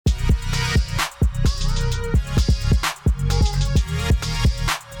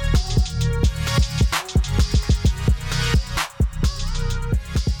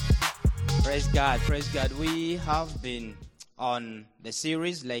God, praise God. We have been on the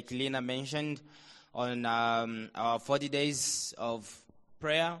series, like Lena mentioned, on our 40 days of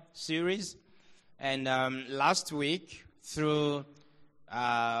prayer series. And last week, through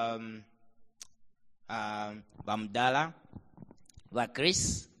Bamdala,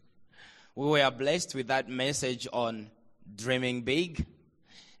 Chris, we were blessed with that message on dreaming big.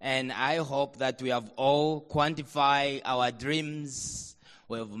 And I hope that we have all quantified our dreams.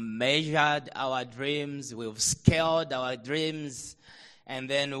 We've measured our dreams. We've scaled our dreams. And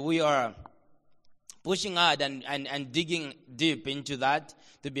then we are pushing hard and digging deep into that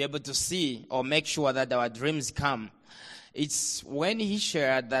to be able to see or make sure that our dreams come. It's when he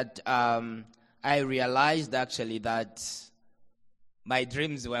shared that I realized actually that my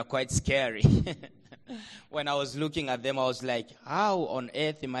dreams were quite scary. When I was looking at them, I was like, how on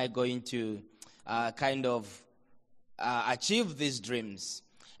earth am I going to achieve these dreams?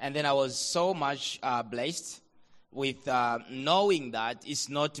 And then I was so much blessed with knowing that it's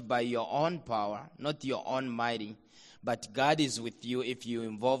not by your own power, not your own mighty, but God is with you if you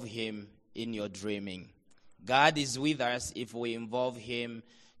involve Him in your dreaming. God is with us if we involve Him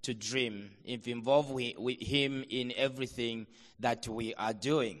to dream, if we involve with Him in everything that we are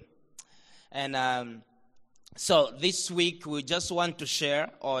doing. And so this week we just want to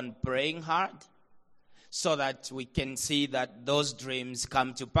share on praying hard so that we can see that those dreams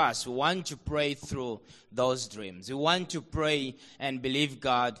come to pass. We want to pray through those dreams. We want to pray and believe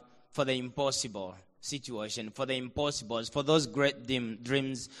God for the impossible situation, for the impossibles, for those great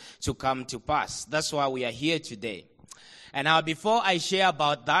dreams to come to pass. That's why we are here today. And now before I share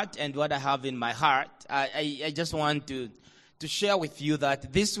about that and what I have in my heart, I just want to share with you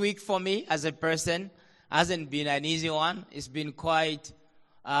that this week for me as a person hasn't been an easy one. It's been quite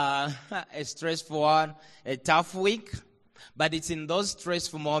a stressful one, a tough week. But it's in those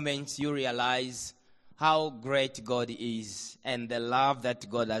stressful moments you realize how great God is and the love that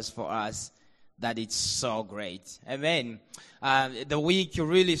God has for us, that it's so great. Amen. The week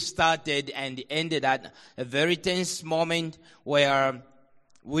really started and ended at a very tense moment where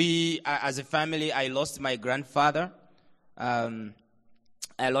we, as a family, I lost my grandfather. And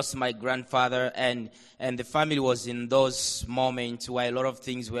the family was in those moments where a lot of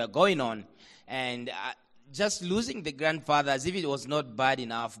things were going on. And just losing the grandfather, as if it was not bad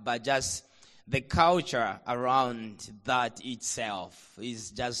enough, but just the culture around that itself is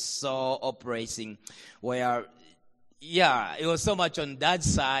just so oppressing, where it was so much on that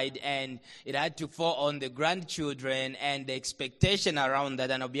side, and it had to fall on the grandchildren and the expectation around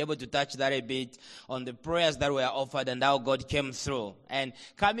that. And I'll be able to touch that a bit on the prayers that were offered and how God came through. And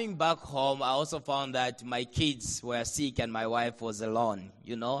coming back home, I also found that my kids were sick and my wife was alone,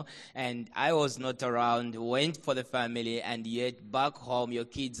 and I was not around, went for the family, and yet back home, your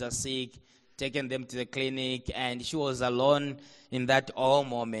kids are sick, taking them to the clinic, and she was alone in that all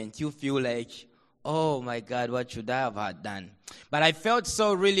moment. You feel like, oh my God, what should I have done? But I felt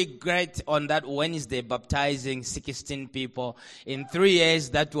so really great on that Wednesday, baptizing 16 people in 3 years.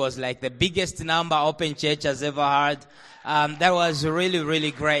 That was like the biggest number Open Church has ever had. That was really,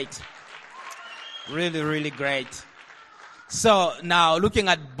 really great. Really, really great. So now looking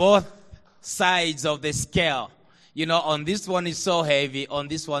at both sides of the scale, on this one is so heavy, on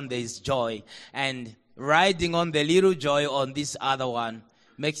this one there is joy. And riding on the little joy on this other one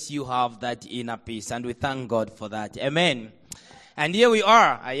makes you have that inner peace, and we thank God for that. Amen. And here we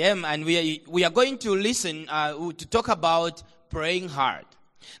are, and we are going to listen to talk about praying hard.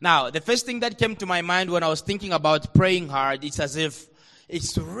 Now, the first thing that came to my mind when I was thinking about praying hard, it's as if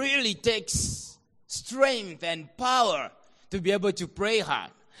it really takes strength and power to be able to pray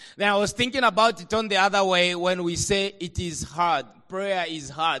hard. Then I was thinking about it on the other way when we say it is hard. Prayer is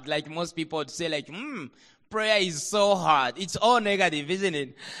hard. Like most people would say, prayer is so hard. It's all negative, isn't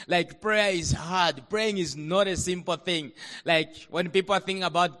it? Like, prayer is hard. Praying is not a simple thing. Like, when people think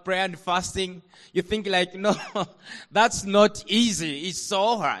about prayer and fasting, you think no, that's not easy. It's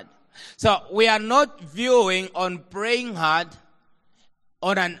so hard. So, we are not viewing on praying hard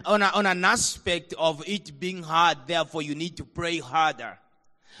on an aspect of it being hard, therefore you need to pray harder.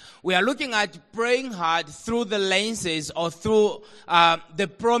 We are looking at praying hard through the lenses or through the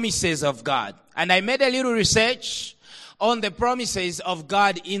promises of God. And I made a little research on the promises of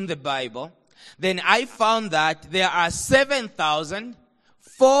God in the Bible. Then I found that there are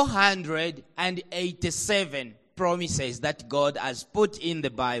 7,487 promises that God has put in the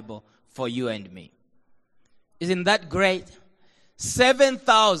Bible for you and me. Isn't that great?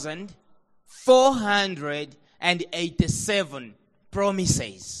 7,487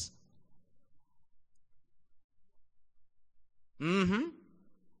 promises.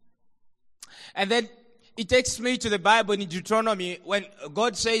 And then it takes me to the Bible in Deuteronomy when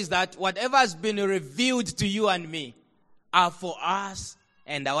God says that whatever has been revealed to you and me are for us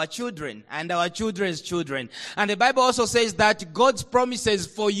and our children and our children's children. And the Bible also says that God's promises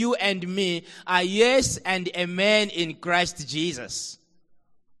for you and me are yes and amen in Christ Jesus.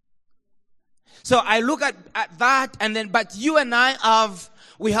 So I look at that, and then, but you and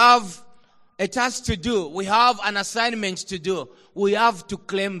we have a task to do. We have an assignment to do. We have to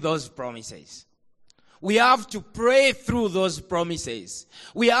claim those promises. We have to pray through those promises.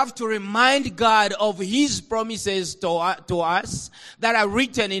 We have to remind God of His promises to us that are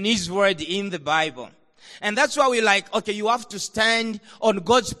written in His Word in the Bible. And that's why we okay, you have to stand on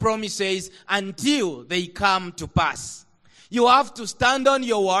God's promises until they come to pass. You have to stand on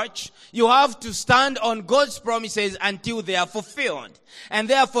your watch. You have to stand on God's promises until they are fulfilled. And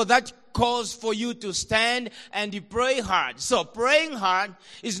therefore that calls for you to stand and pray hard. So praying hard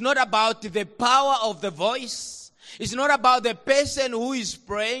is not about the power of the voice. It's not about the person who is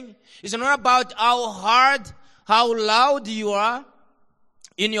praying. It's not about how hard, how loud you are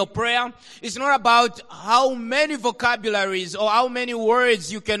in your prayer. It's not about how many vocabularies or how many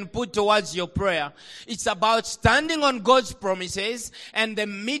words you can put towards your prayer. It's about standing on God's promises and the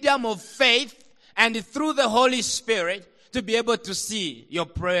medium of faith, and through the Holy Spirit to be able to see your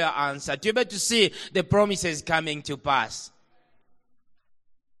prayer answered, to be able to see the promises coming to pass.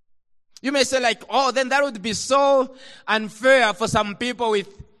 You may say then that would be so unfair for some people with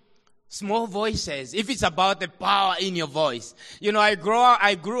small voices, if it's about the power in your voice. You know, I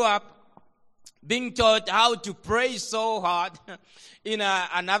grew up being taught how to pray so hard in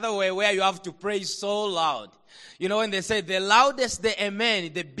another way where you have to pray so loud. You know, when they say the loudest the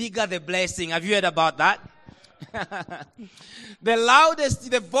amen, the bigger the blessing. Have you heard about that? The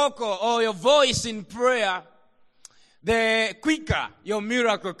loudest the vocal or your voice in prayer, the quicker your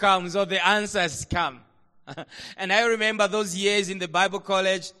miracle comes or the answers come. And I remember those years in the Bible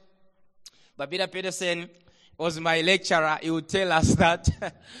college. Babita Peterson was my lecturer. He would tell us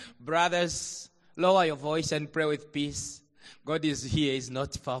that, brothers, lower your voice and pray with peace. God is here. He's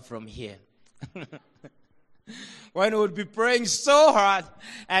not far from here. When we would be praying so hard,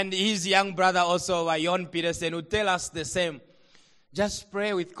 and his young brother also, Jon Peterson, would tell us the same. Just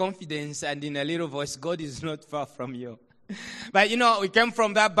pray with confidence and in a little voice. God is not far from you. But we came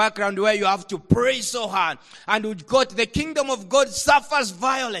from that background where you have to pray so hard. And with God, the kingdom of God suffers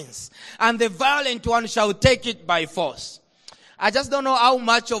violence, and the violent one shall take it by force. I just don't know how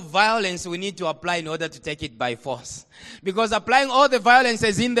much of violence we need to apply in order to take it by force. Because applying all the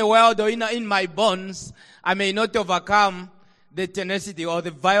violences in the world or in my bones, I may not overcome the tenacity or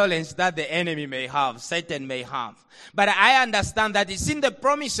the violence that the enemy may have, Satan may have. But I understand that it's in the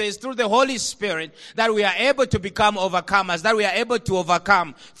promises through the Holy Spirit that we are able to become overcomers, that we are able to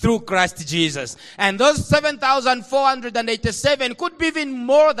overcome through Christ Jesus. And those 7,487 could be even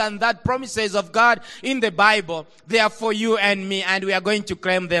more than that promises of God in the Bible. They are for you and me, and we are going to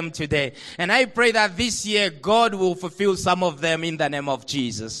claim them today. And I pray that this year God will fulfill some of them in the name of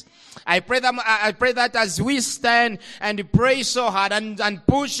Jesus. I pray that as we stand and pray so hard and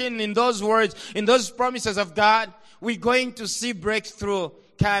pushing in those words, in those promises of God, we're going to see breakthrough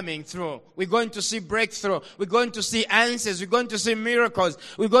coming through. We're going to see breakthrough. We're going to see answers. We're going to see miracles.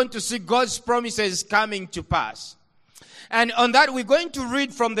 We're going to see God's promises coming to pass. And on that, we're going to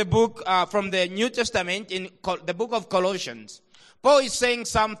read from the book, from the New Testament, in the book of Colossians. Paul is saying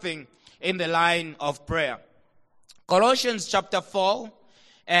something in the line of prayer. Colossians chapter 4.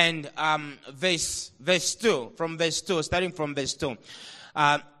 And verse 2, from verse 2, starting from verse 2.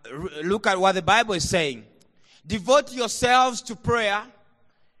 Look at what the Bible is saying. Devote yourselves to prayer,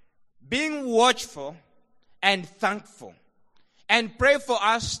 being watchful and thankful. And pray for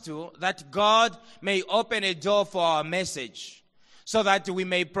us too, that God may open a door for our message, so that we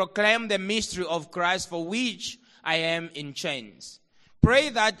may proclaim the mystery of Christ, for which I am in chains. Pray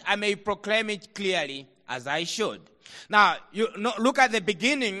that I may proclaim it clearly as I should. Now, look at the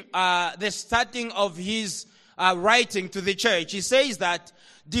beginning, the starting of his writing to the church. He says that,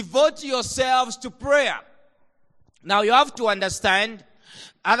 devote yourselves to prayer. Now, you have to understand,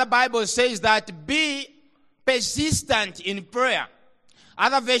 other Bible says that be persistent in prayer.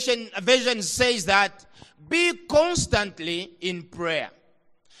 Other version says that be constantly in prayer.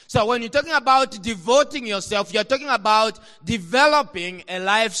 So when you're talking about devoting yourself, you're talking about developing a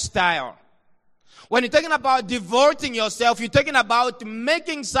lifestyle. When you're talking about devoting yourself, you're talking about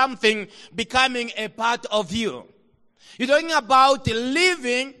making something becoming a part of you. You're talking about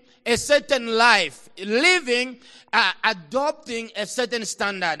living a certain life, adopting a certain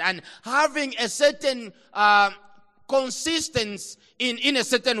standard, and having a certain consistent in a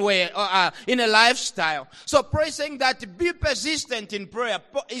certain way, in a lifestyle. So Paul is saying that be persistent in prayer.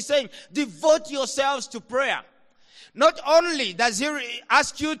 He's saying devote yourselves to prayer. Not only does he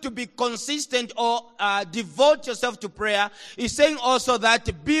ask you to be consistent or devote yourself to prayer, he's saying also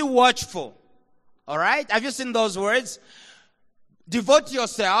that be watchful. All right? Have you seen those words? Devote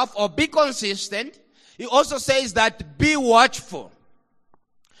yourself or be consistent. He also says that be watchful.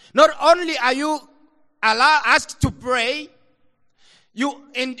 Not only are you asked to pray, you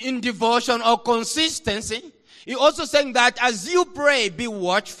in devotion or consistency, he also saying that as you pray, be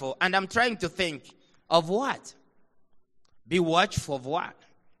watchful. And I'm trying to think of what? Be watchful of what?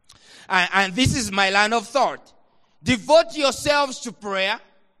 And this is my line of thought. Devote yourselves to prayer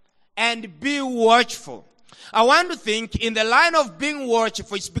and be watchful. I want to think in the line of being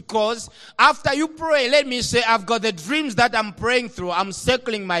watchful, it's because after you pray, let me say, I've got the dreams that I'm praying through. I'm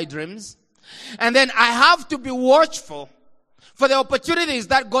circling my dreams. And then I have to be watchful for the opportunities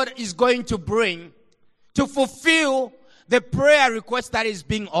that God is going to bring to fulfill the prayer request that is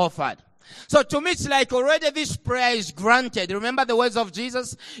being offered. So to me, it's like already this prayer is granted. Remember the words of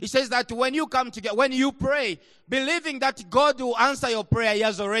Jesus? He says that when you come together, when you pray, believing that God will answer your prayer, He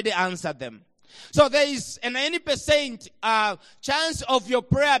has already answered them. So there is an 80% chance of your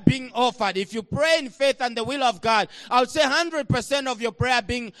prayer being offered. If you pray in faith and the will of God, I would say 100% of your prayer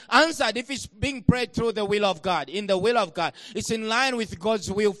being answered if it's being prayed through the will of God, in the will of God. It's in line with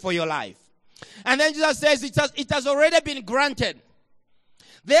God's will for your life. And then Jesus says it has already been granted.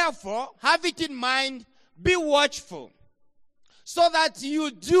 Therefore, have it in mind, be watchful, so that you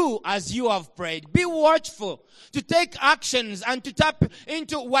do as you have prayed. Be watchful to take actions and to tap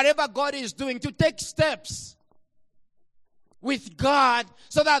into whatever God is doing, to take steps with God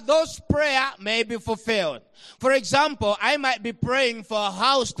so that those prayer may be fulfilled. For example, I might be praying for a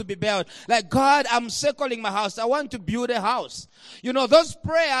house to be built. Like, God, I'm circling my house. I want to build a house. You know, those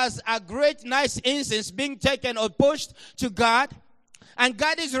prayers are great, nice incense being taken or pushed to God. And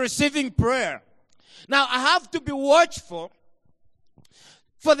God is receiving prayer. Now, I have to be watchful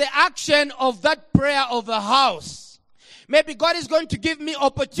for the action of that prayer of the house. Maybe God is going to give me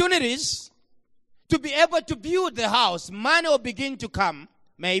opportunities to be able to build the house. Money will begin to come.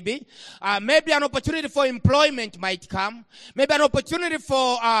 Maybe an opportunity for employment might come. Maybe an opportunity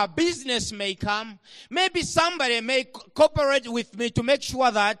for business may come. Maybe somebody may cooperate with me to make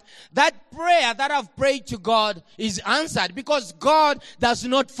sure that prayer that I've prayed to God is answered, because God does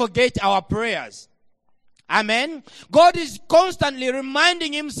not forget our prayers. Amen. God is constantly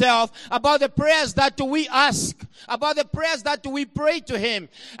reminding Himself about the prayers that we ask, about the prayers that we pray to Him.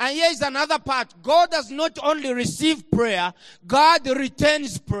 And here is another part. God does not only receive prayer, God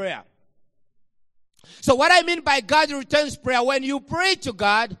returns prayer. So what I mean by God returns prayer, when you pray to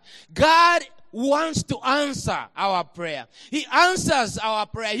God, God wants to answer our prayer. He answers our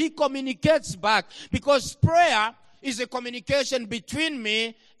prayer. He communicates back, because prayer is a communication between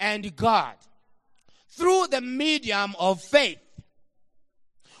me and God, through the medium of faith.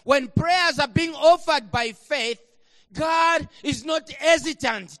 When prayers are being offered by faith, God is not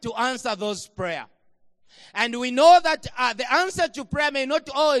hesitant to answer those prayers. And we know that the answer to prayer may not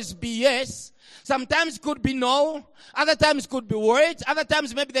always be yes. Sometimes could be no. Other times could be wait. Other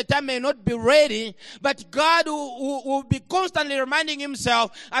times maybe the time may not be ready. But God will be constantly reminding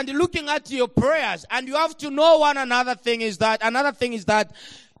Himself and looking at your prayers. And you have to know another thing is that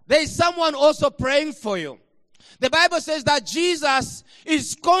there is someone also praying for you. The Bible says that Jesus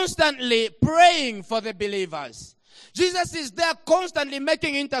is constantly praying for the believers. Jesus is there constantly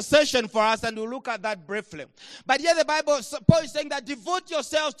making intercession for us, and we'll look at that briefly. But here the Bible, Paul is saying that devote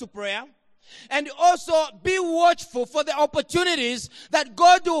yourselves to prayer, and also be watchful for the opportunities that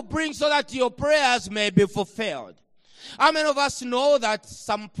God will bring so that your prayers may be fulfilled. How many of us know that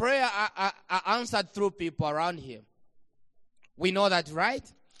some prayer are answered through people around here? We know that, right?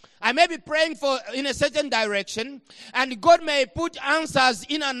 I may be praying in a certain direction, and God may put answers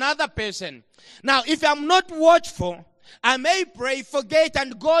in another person. Now, if I'm not watchful, I may pray, forget,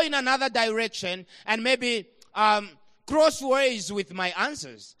 and go in another direction, and maybe cross ways with my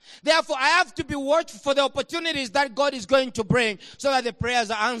answers. Therefore, I have to be watchful for the opportunities that God is going to bring so that the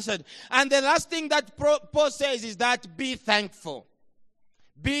prayers are answered. And the last thing that Paul says is that be thankful.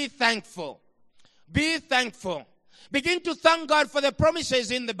 Be thankful. Be thankful. Begin to thank God for the promises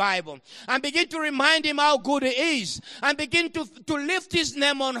in the Bible. And begin to remind Him how good He is. And begin to lift His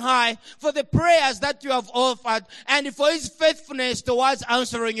name on high for the prayers that you have offered. And for His faithfulness towards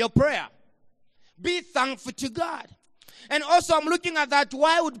answering your prayer. Be thankful to God. And also I'm looking at that.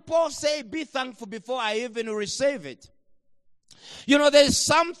 Why would Paul say be thankful before I even receive it? You know, there's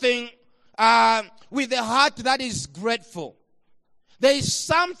something with a heart that is grateful. There is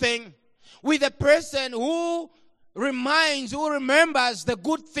something with a person who remembers the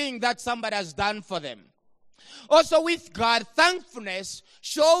good thing that somebody has done for them. Also with God, thankfulness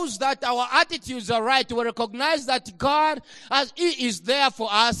shows that our attitudes are right. We recognize that God is there for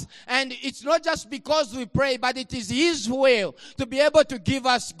us. And it's not just because we pray, but it is His will to be able to give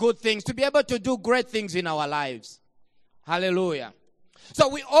us good things, to be able to do great things in our lives. Hallelujah. So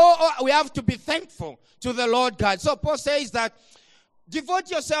we have to be thankful to the Lord God. So Paul says that devote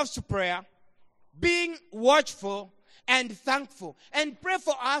yourselves to prayer, being watchful and thankful. And pray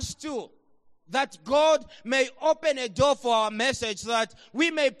for us too, that God may open a door for our message so that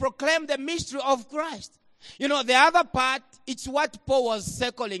we may proclaim the mystery of Christ. You know, the other part, it's what Paul was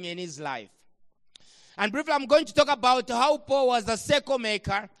circling in his life. And briefly, I'm going to talk about how Paul was a circle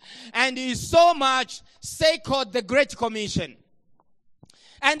maker, and he so much circled the Great Commission.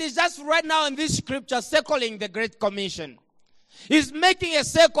 And he's just right now in this scripture circling the Great Commission. He's making a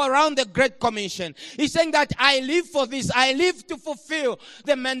circle around the Great Commission. He's saying that I live for this. I live to fulfill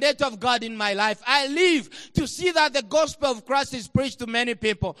the mandate of God in my life. I live to see that the gospel of Christ is preached to many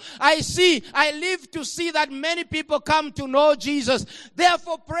people. I live to see that many people come to know Jesus.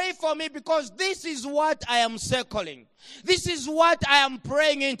 Therefore, pray for me, because this is what I am circling. This is what I am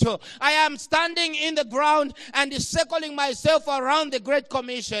praying into. I am standing in the ground and circling myself around the Great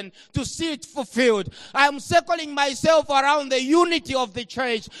Commission to see it fulfilled. I am circling myself around the unity of the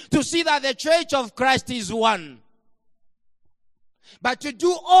church to see that the church of Christ is one. But to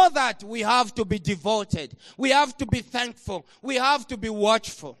do all that, we have to be devoted. We have to be thankful. We have to be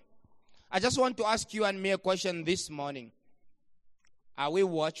watchful. I just want to ask you and me a question this morning. Are we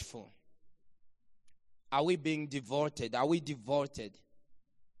watchful? Are we being devoted? Are we devoted?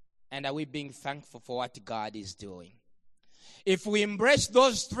 And are we being thankful for what God is doing? If we embrace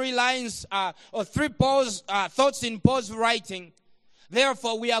those three lines or three Paul's thoughts in Paul's writing,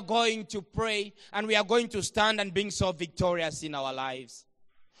 therefore we are going to pray and we are going to stand and being so victorious in our lives.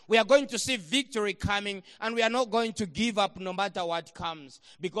 We are going to see victory coming, and we are not going to give up no matter what comes,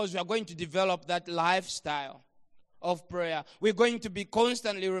 because we are going to develop that lifestyle of prayer. We're going to be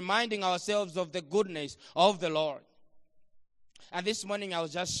constantly reminding ourselves of the goodness of the Lord. And this morning I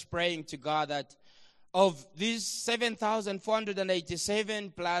was just praying to God that of these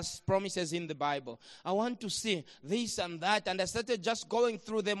 7,487 plus promises in the Bible, I want to see this and that. And I started just going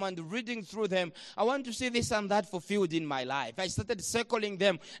through them and reading through them. I want to see this and that fulfilled in my life. I started circling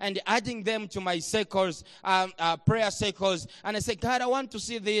them and adding them to my circles, prayer circles. And I said, God, I want to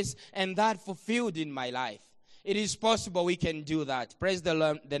see this and that fulfilled in my life. It is possible we can do that. Praise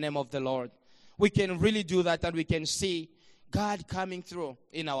the name of the Lord. We can really do that, and we can see God coming through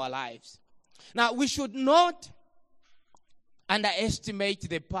in our lives. Now, we should not underestimate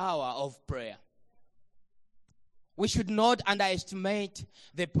the power of prayer. We should not underestimate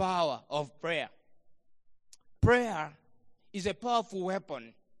the power of prayer. Prayer is a powerful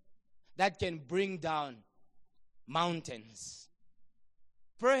weapon that can bring down mountains.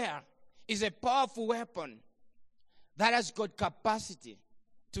 Prayer is a powerful weapon that has got capacity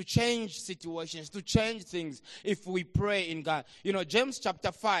to change situations, to change things if we pray in God. You know, James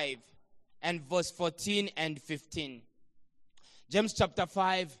chapter 5 and verse 14 and 15. James chapter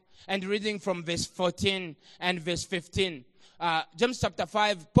 5 and reading from verse 14 and verse 15. James chapter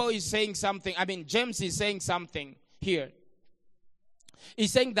 5, Paul is saying something. James is saying something here.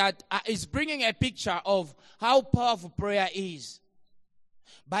 He's saying that he's bringing a picture of how powerful prayer is.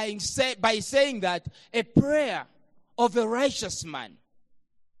 By saying that a prayer of a righteous man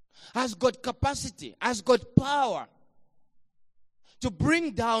has got capacity, has got power to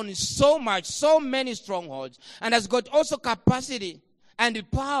bring down so many strongholds, and has got also capacity and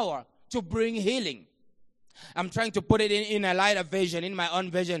power to bring healing. I'm trying to put it in a lighter version, in my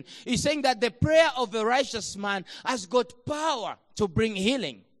own version. He's saying that the prayer of a righteous man has got power to bring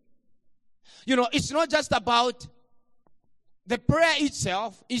healing. You know, it's not just about the prayer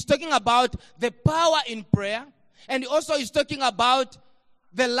itself. He's talking about the power in prayer. And also he's talking about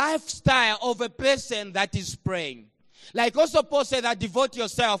the lifestyle of a person that is praying. Like also Paul said that devote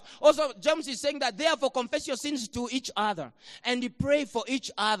yourself. Also James is saying that therefore confess your sins to each other and you pray for each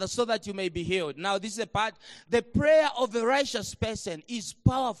other so that you may be healed. Now this is a part. The prayer of a righteous person is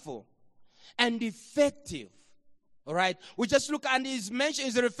powerful and effective. All right. We just look, and he's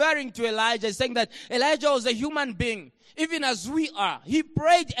referring to Elijah. He's saying that Elijah was a human being, even as we are. He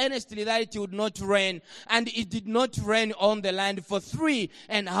prayed earnestly that it would not rain, and it did not rain on the land for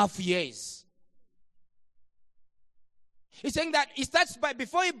 3.5 years. He's saying that he starts by,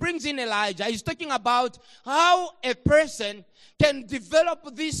 before he brings in Elijah, he's talking about how a person can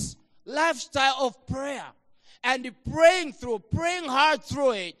develop this lifestyle of prayer and praying hard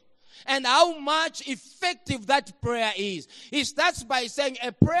through it, and how much effective that prayer is. It starts by saying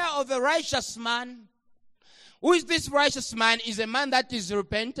a prayer of a righteous man. Who is this righteous man? Is a man that is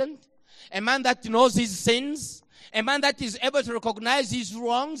repentant, a man that knows his sins, a man that is able to recognize his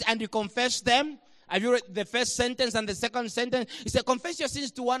wrongs and to confess them. Have you read the first sentence and the second sentence? He said, confess your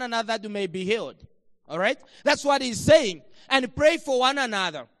sins to one another that you may be healed. All right? That's what he's saying. And pray for one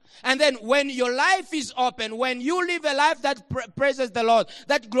another. And then when your life is open, when you live a life that praises the Lord,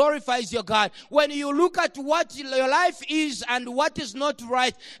 that glorifies your God, when you look at what your life is and what is not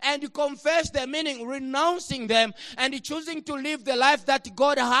right, and you confess them, meaning renouncing them, and choosing to live the life that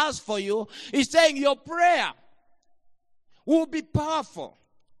God has for you, he's saying your prayer will be powerful.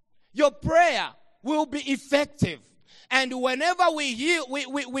 Your prayer will be effective. And whenever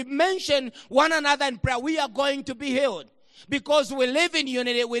we mention one another in prayer, we are going to be healed. Because we live in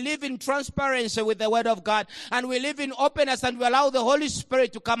unity, we live in transparency with the Word of God, and we live in openness, and we allow the Holy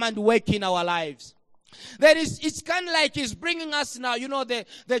Spirit to come and work in our lives. It's kind of like He's bringing us now. You know,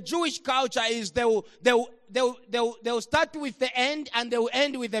 the Jewish culture is they'll start with the end and they will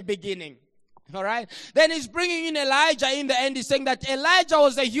end with the beginning. All right. Then He's bringing in Elijah in the end. He's saying that Elijah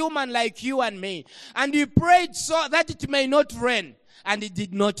was a human like you and me, and he prayed so that it may not rain, and it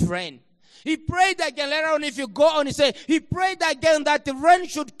did not rain. He prayed again. Later on, if you go on, he said, he prayed again that the rain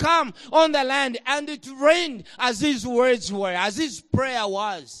should come on the land. And it rained as his words were, as his prayer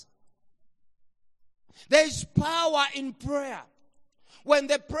was. There is power in prayer. When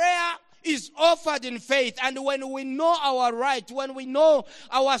the prayer is offered in faith, and when we know our right, when we know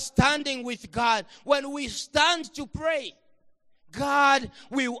our standing with God, when we stand to pray, God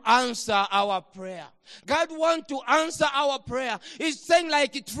will answer our prayer. God wants to answer our prayer. He's saying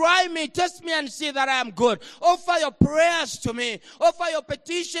like, try me, test me and see that I am good. Offer your prayers to me. Offer your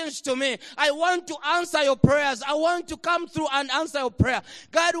petitions to me. I want to answer your prayers. I want to come through and answer your prayer.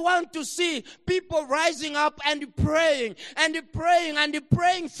 God wants to see people rising up and praying and praying and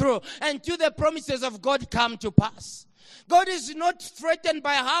praying through until the promises of God come to pass. God is not threatened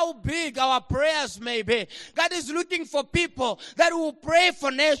by how big our prayers may be. God is looking for people that will pray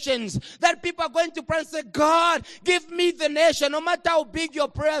for nations. That people are going to pray and say, God, give me the nation, no matter how big your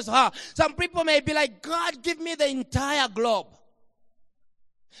prayers are. Some people may be like, God, give me the entire globe.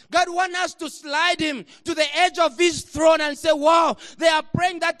 God wants us to slide Him to the edge of His throne and say, wow, they are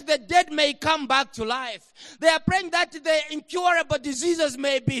praying that the dead may come back to life. They are praying that the incurable diseases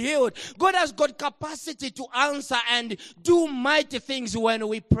may be healed. God has got capacity to answer and do mighty things when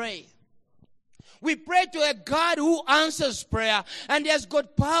we pray. We pray to a God who answers prayer, and He has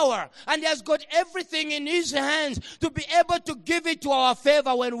got power, and He has got everything in His hands to be able to give it to our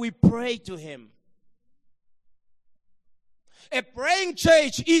favor when we pray to Him. A praying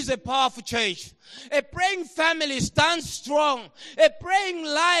church is a powerful church. A praying family stands strong. A praying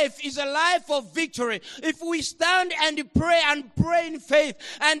life is a life of victory. If we stand and pray in faith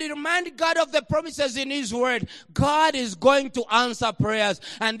and remind God of the promises in His word, God is going to answer prayers,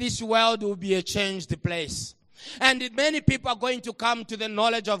 and this world will be a changed place. And many people are going to come to the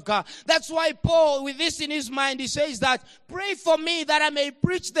knowledge of God. That's why Paul, with this in his mind, he says that, pray for me that I may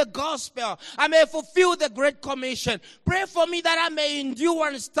preach the gospel. I may fulfill the Great Commission. Pray for me that I may endure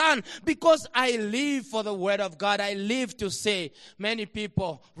and stand, because I live for the word of God. I live to see many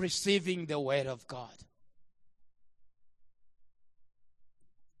people receiving the word of God.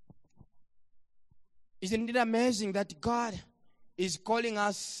 Isn't it amazing that God is calling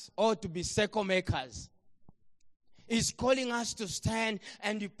us all to be circle makers? He's calling us to stand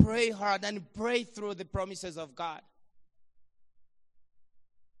and pray hard and pray through the promises of God.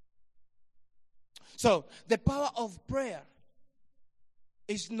 So, the power of prayer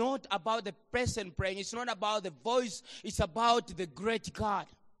is not about the person praying. It's not about the voice. It's about the great God.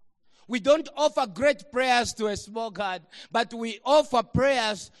 We don't offer great prayers to a small God, but we offer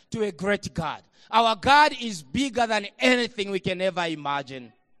prayers to a great God. Our God is bigger than anything we can ever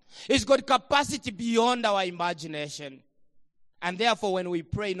imagine. He's got capacity beyond our imagination. And therefore, when we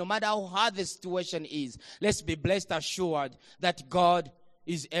pray, no matter how hard the situation is, let's be blessed assured that God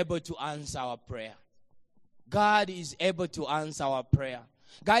is able to answer our prayer. God is able to answer our prayer.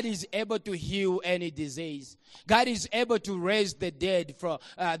 God is able to heal any disease. God is able to raise the dead from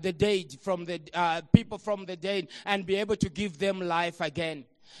people from the dead and be able to give them life again.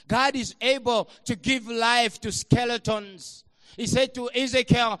 God is able to give life to skeletons. He said to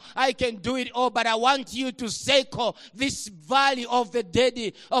Ezekiel, I can do it all, but I want you to circle this valley of the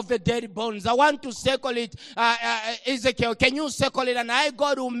dead bones. I want to circle it. Ezekiel, can you circle it? And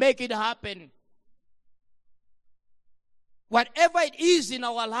God will make it happen. Whatever it is in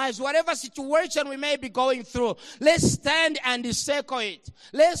our lives, whatever situation we may be going through, let's stand and encircle it.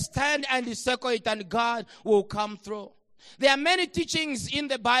 Let's stand and encircle it, and God will come through. There are many teachings in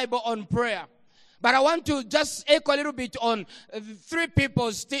the Bible on prayer, but I want to just echo a little bit on three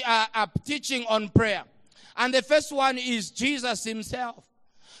people's teaching on prayer. And the first one is Jesus himself.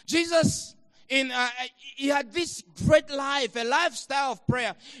 Jesus, he had this great life, a lifestyle of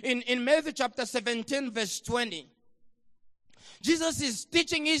prayer. In Matthew chapter 17, verse 20. Jesus is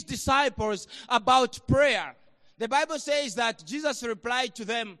teaching his disciples about prayer. The Bible says that Jesus replied to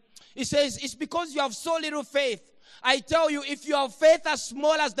them. He says, it's because you have so little faith. I tell you, if you have faith as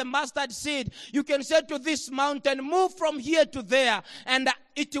small as the mustard seed, you can say to this mountain, move from here to there, and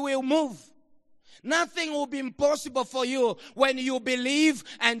it will move. Nothing will be impossible for you when you believe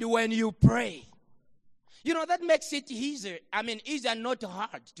and when you pray. You know, that makes it easier. Easier, not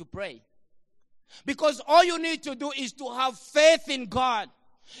hard to pray. Because all you need to do is to have faith in God.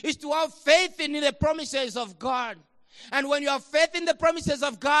 Is to have faith in the promises of God. And when you have faith in the promises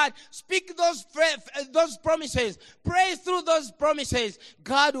of God, speak those promises. Pray through those promises.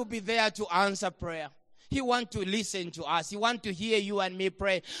 God will be there to answer prayer. He wants to listen to us. He wants to hear you and me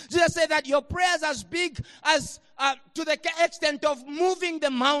pray. Jesus said that your prayers as big as to the extent of moving the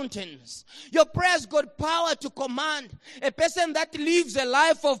mountains. Your prayers got power to command. A person that lives a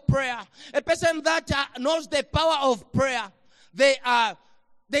life of prayer, a person that knows the power of prayer, they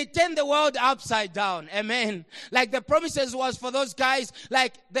turn the world upside down. Amen. Like the promises was for those guys,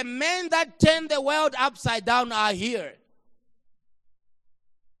 like the men that turn the world upside down are here.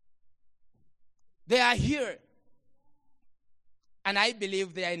 They are here. And I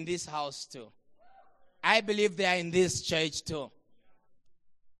believe they are in this house too. I believe they are in this church too.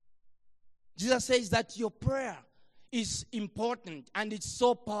 Jesus says that your prayer is important and it's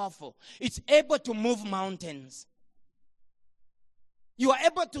so powerful. It's able to move mountains. You are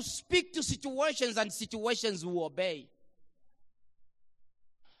able to speak to situations and situations will obey.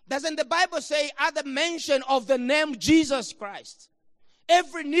 Doesn't the Bible say at the mention of the name Jesus Christ,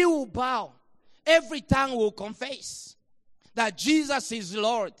 every knee will bow, every tongue will confess that Jesus is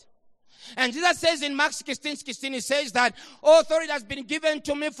Lord? And Jesus says in Mark 16:16, he says that all authority has been given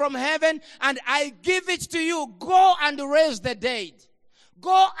to me from heaven, and I give it to you. Go and raise the dead.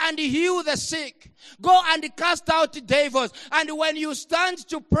 Go and heal the sick. Go and cast out devils. And when you stand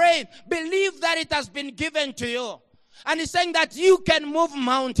to pray, believe that it has been given to you. And he's saying that you can move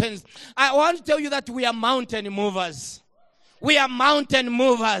mountains. I want to tell you that we are mountain movers. We are mountain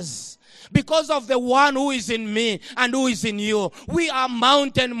movers. Because of the one who is in me and who is in you. We are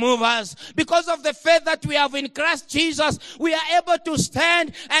mountain movers. Because of the faith that we have in Christ Jesus, we are able to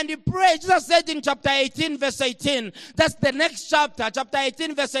stand and pray. Jesus said in chapter 18, verse 18, that's the next chapter, chapter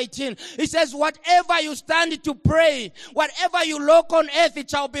 18, verse 18. He says, whatever you stand to pray, whatever you lock on earth, it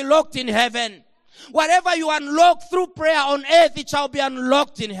shall be locked in heaven. Whatever you unlock through prayer on earth, it shall be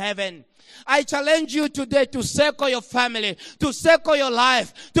unlocked in heaven. I challenge you today to circle your family, to circle your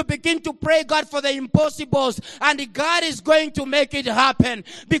life, to begin to pray God for the impossibles, and God is going to make it happen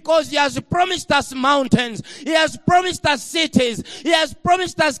because He has promised us mountains, He has promised us cities, He has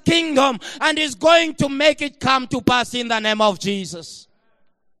promised us kingdom, and He's going to make it come to pass in the name of Jesus.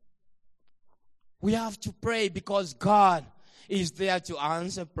 We have to pray because God is there to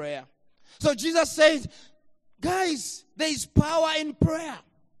answer prayer. So Jesus says, guys, there is power in prayer.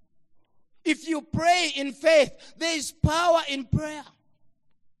 If you pray in faith, there is power in prayer.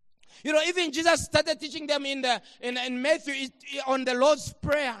 You know, even Jesus started teaching them in Matthew on the Lord's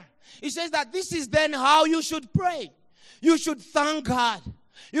Prayer. He says that this is then how you should pray. You should thank God.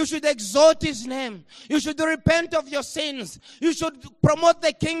 You should exalt His name. You should repent of your sins. You should promote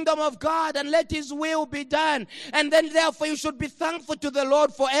the kingdom of God and let His will be done. And then therefore you should be thankful to the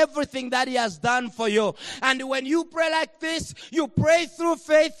Lord for everything that He has done for you. And when you pray like this, you pray through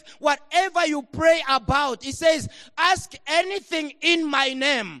faith. Whatever you pray about, He says, ask anything in my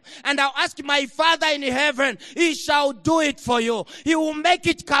name, and I'll ask my Father in heaven. He shall do it for you. He will make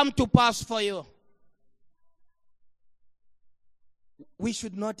it come to pass for you. We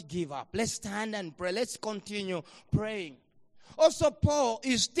should not give up. Let's stand and pray. Let's continue praying. Also, Paul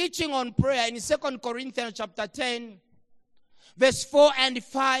is teaching on prayer in 2 Corinthians chapter 10, verse 4 and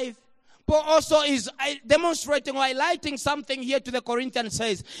 5. Paul also is demonstrating or highlighting something here to the Corinthians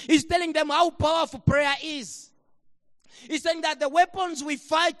says. He's telling them how powerful prayer is. He's saying that the weapons we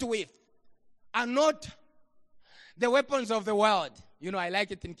fight with are not the weapons of the world. You know, I like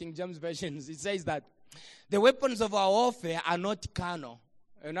it in King James versions. It says that the weapons of our warfare are not carnal.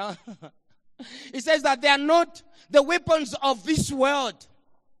 You know? It says that they are not the weapons of this world.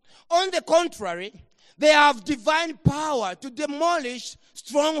 On the contrary, They have divine power to demolish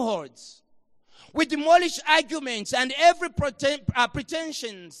strongholds. We demolish arguments and every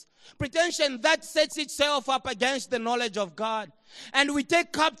pretension that sets itself up against the knowledge of God. And we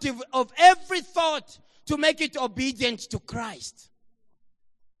take captive of every thought to make it obedient to Christ.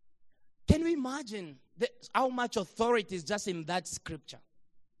 Can we imagine how much authority is just in that scripture?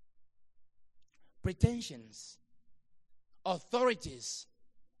 Pretensions, authorities,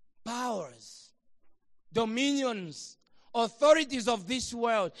 powers, dominions, authorities of this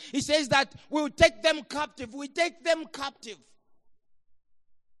world. He says that we'll take them captive. We take them captive.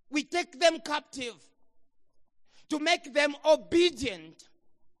 We take them captive to make them obedient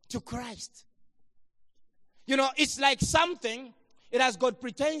to Christ. You know, it's like something. It has got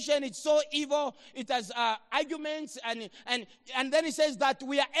pretension. It's so evil. It has arguments. And then he says that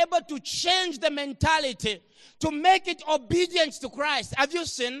we are able to change the mentality to make it obedience to Christ. Have you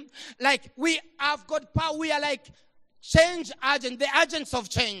seen? Like, we have got power. We are like change agent, the agents of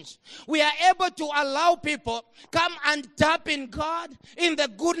change. We are able to allow people come and tap in God, in the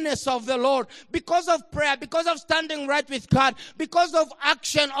goodness of the Lord, because of prayer, because of standing right with God, because of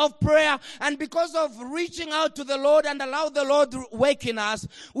action of prayer, and because of reaching out to the Lord and allow the Lord to work in us.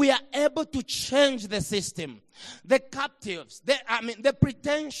 We are able to change the system. The captives, the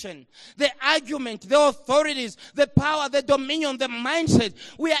pretension, the argument, the authorities, the power, the dominion, the mindset.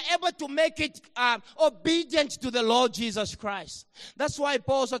 We are able to make it obedient to the Lord Jesus Christ. That's why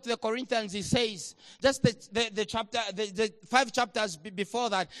Paul said to the Corinthians, he says, just the 5 chapters before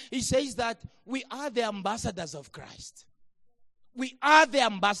that, he says that we are the ambassadors of Christ. We are the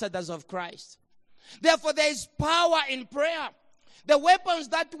ambassadors of Christ. Therefore, there is power in prayer. The weapons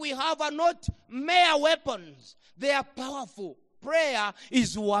that we have are not mere weapons. They are powerful. Prayer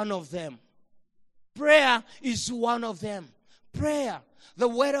is one of them. Prayer is one of them. Prayer, the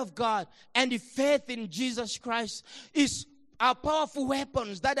word of God, and the faith in Jesus Christ are powerful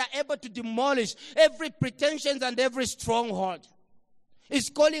weapons that are able to demolish every pretension and every stronghold.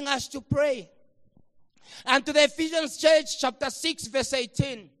 He's calling us to pray. And to the Ephesians church, chapter 6, verse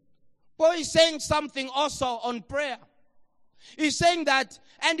 18, Paul is saying something also on prayer. He's saying that,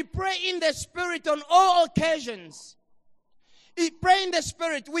 and pray in the Spirit on all occasions. Pray in the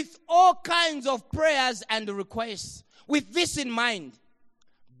Spirit with all kinds of prayers and requests. With this in mind,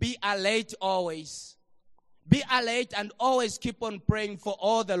 be alert always. Be alert and always keep on praying for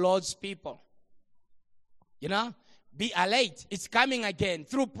all the Lord's people. You know, be alert. It's coming again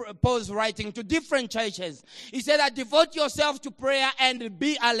through Paul's writing to different churches. He said that devote yourself to prayer and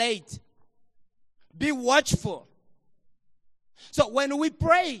be alert. Be watchful. So when we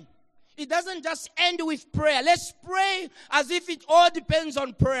pray, it doesn't just end with prayer. Let's pray as if it all depends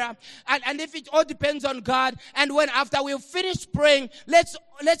on prayer and if it all depends on God. And when after we've finished praying, let's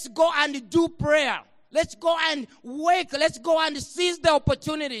go and do prayer. Let's go and work. Let's go and seize the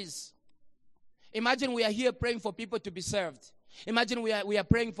opportunities. Imagine we are here praying for people to be served. Imagine we are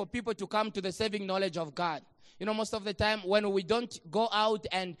praying for people to come to the saving knowledge of God. You know, most of the time when we don't go out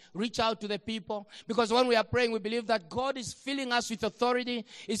and reach out to the people, because when we are praying, we believe that God is filling us with authority,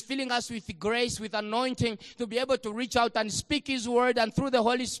 is filling us with grace, with anointing to be able to reach out and speak His word, and through the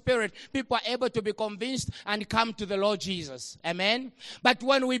Holy Spirit, people are able to be convinced and come to the Lord Jesus. Amen? But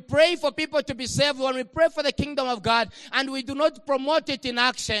when we pray for people to be saved, when we pray for the kingdom of God, and we do not promote it in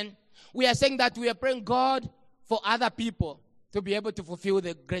action, we are saying that we are praying God for other people to be able to fulfill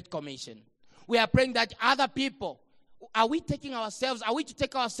the Great Commission. We are praying that other people, are we to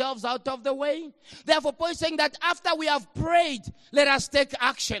take ourselves out of the way? Therefore, Paul is saying that after we have prayed, let us take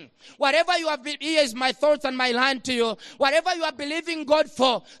action. Whatever you have, here is my thoughts and my line to you. Whatever you are believing God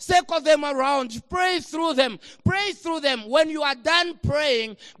for, circle them around. Pray through them. Pray through them. When you are done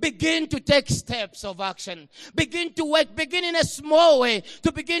praying, begin to take steps of action. Begin to work. Begin in a small way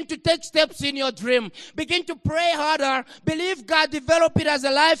to begin to take steps in your dream. Begin to pray harder. Believe God. Develop it as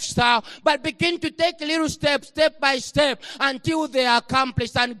a lifestyle. But begin to take little steps, step by step, until they are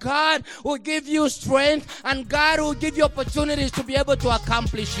accomplished. And God will give you strength, and God will give you opportunities to be able to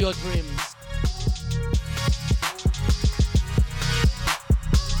accomplish your dreams.